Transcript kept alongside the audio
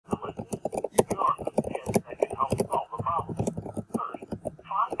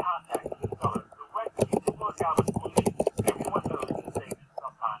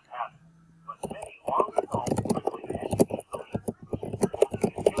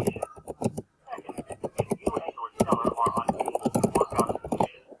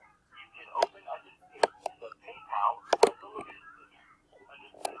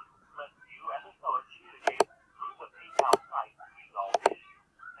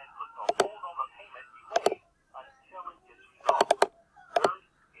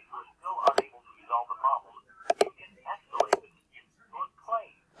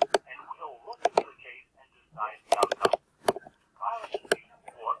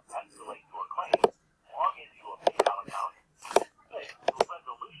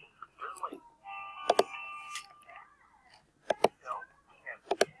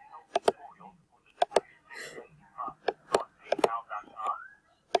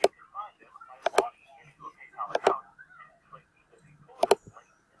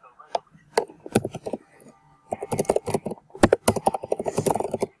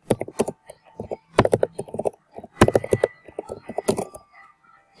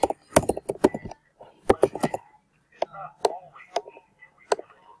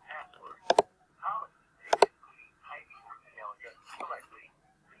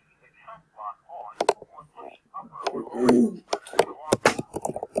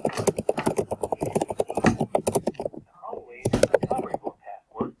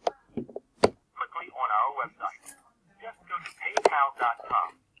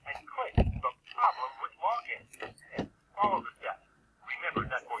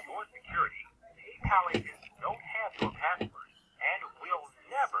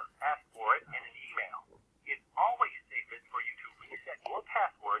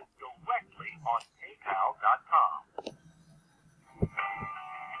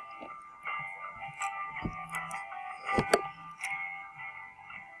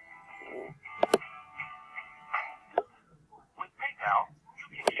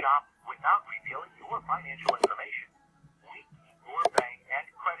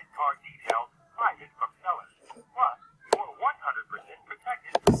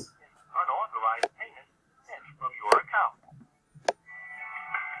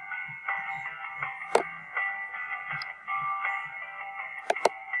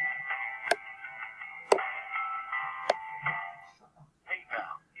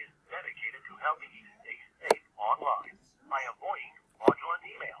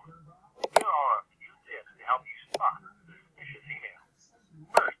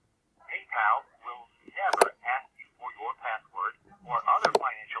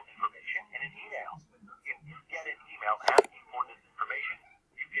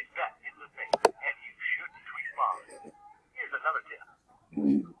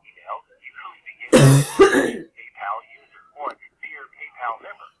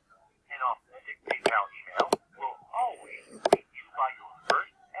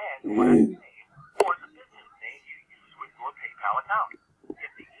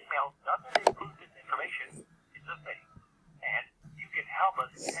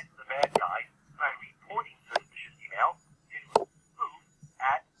catch the bad guys by reporting suspicious email to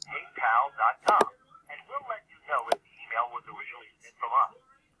spoof@paypal.com, and we'll let you know if the email was originally sent from us.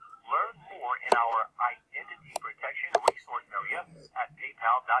 Learn more in our Identity Protection resource area at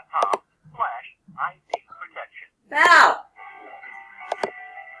paypal.com/ID-protection. Val!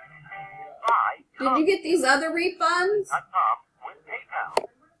 Buy Did you get these other refunds? with PayPal.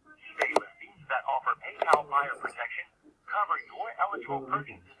 eBay listings that offer PayPal buyer protection cover your eligible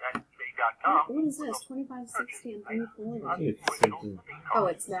purchases at ebay.com. What is this? 25.60 and 3.40. It's something. Oh,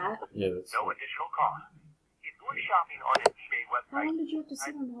 it's that? Yeah, that's No additional cost. If you're shopping on an eBay How website, long did you have to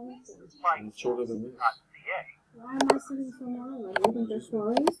sit on hold for? like shorter than this. .ca, Why am I sitting so long? Like, reading their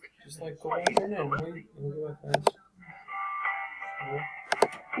stories? Just like go back in and wait. We'll go back fast.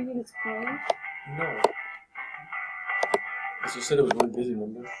 You think it's closed? No. As you said, it was really busy,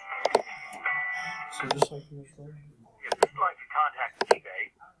 remember? So just like in the story. if you'd like to contact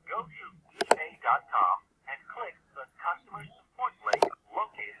eBay, go to ebay.com and click the Customer Support link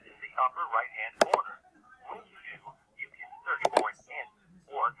located in the upper right-hand corner. When you do, you can search for an in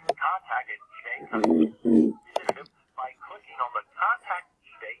or contact an eBay customer representative by clicking on the Contact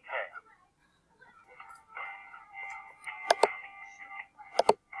eBay tab.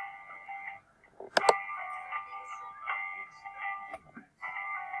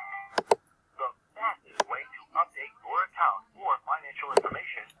 The fastest way to update your account or financial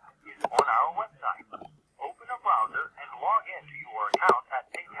information is on our website. Open a browser and log into your account at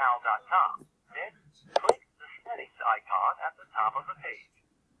paypal.com. Then click the settings icon at the top of the page.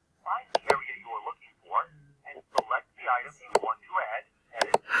 Find the area you are looking for and select the item you want to add,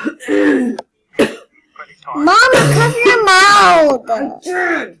 edit, credit card, Mama, cover your mouth.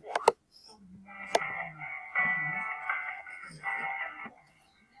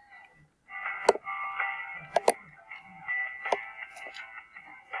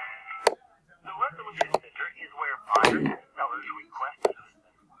 The Resolution Center is where buyers and sellers request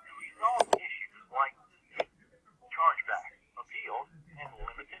assistance to resolve issues like disputes, chargebacks, appeals, and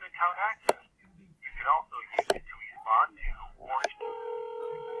limited account access. You can also use it to respond to or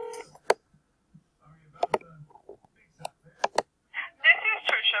This is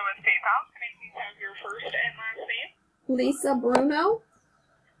Trisha with PayPal. Can I please have your first and last name? Lisa Bruno?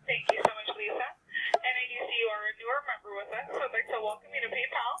 Thank you so much, Lisa. And I do see you are a newer member with us, so I'd like to welcome you to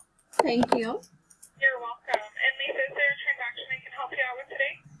PayPal. Thank you. You're welcome. And Lisa, is there a transaction I can help you out with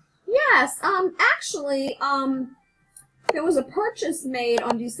today? Yes, actually, there was a purchase made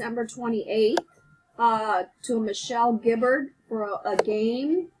on December 28th, to Michelle Gibbard for a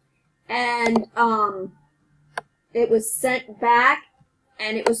game, and, it was sent back,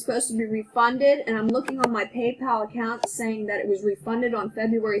 and it was supposed to be refunded, and I'm looking on my PayPal account saying that it was refunded on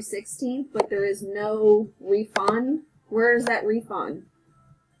February 16th, but there is no refund. Where is that refund?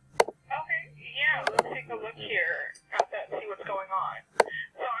 Okay, yeah, let's take a look here at that, see what's going on.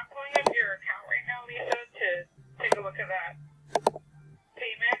 So I'm pulling up your account right now, Lisa, to take a look at that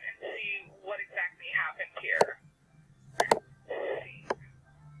payment and see what exactly happened here. Let's see.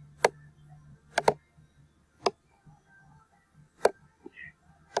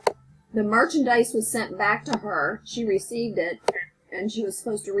 The merchandise was sent back to her. She received it, and she was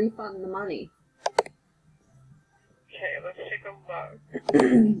supposed to refund the money. Okay, let's take a look.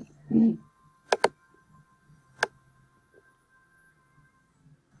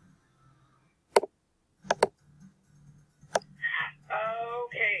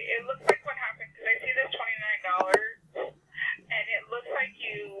 Okay, it looks like what happened, because I see this $29, and it looks like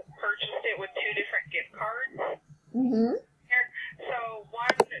you purchased it with two different gift cards. Mm-hmm. So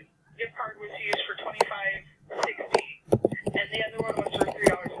one gift card was used for $25.60, and the other one was for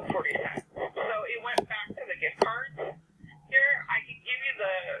 $3.40. So it went back to the gift cards. Here, I can give you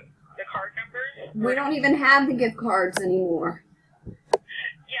the card numbers. We don't even have the gift cards anymore.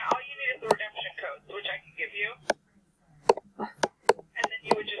 Yeah, all you need is the redemption codes, which I can give you. And then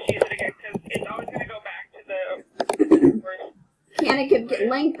you would just use it again, because it's always going to go back to the... Can it get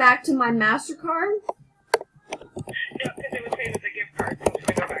linked back to my MasterCard? No, because it would say with the gift card, so it's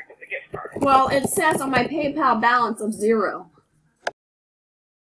going to go back to the gift card. Well, it says on my PayPal balance of 0.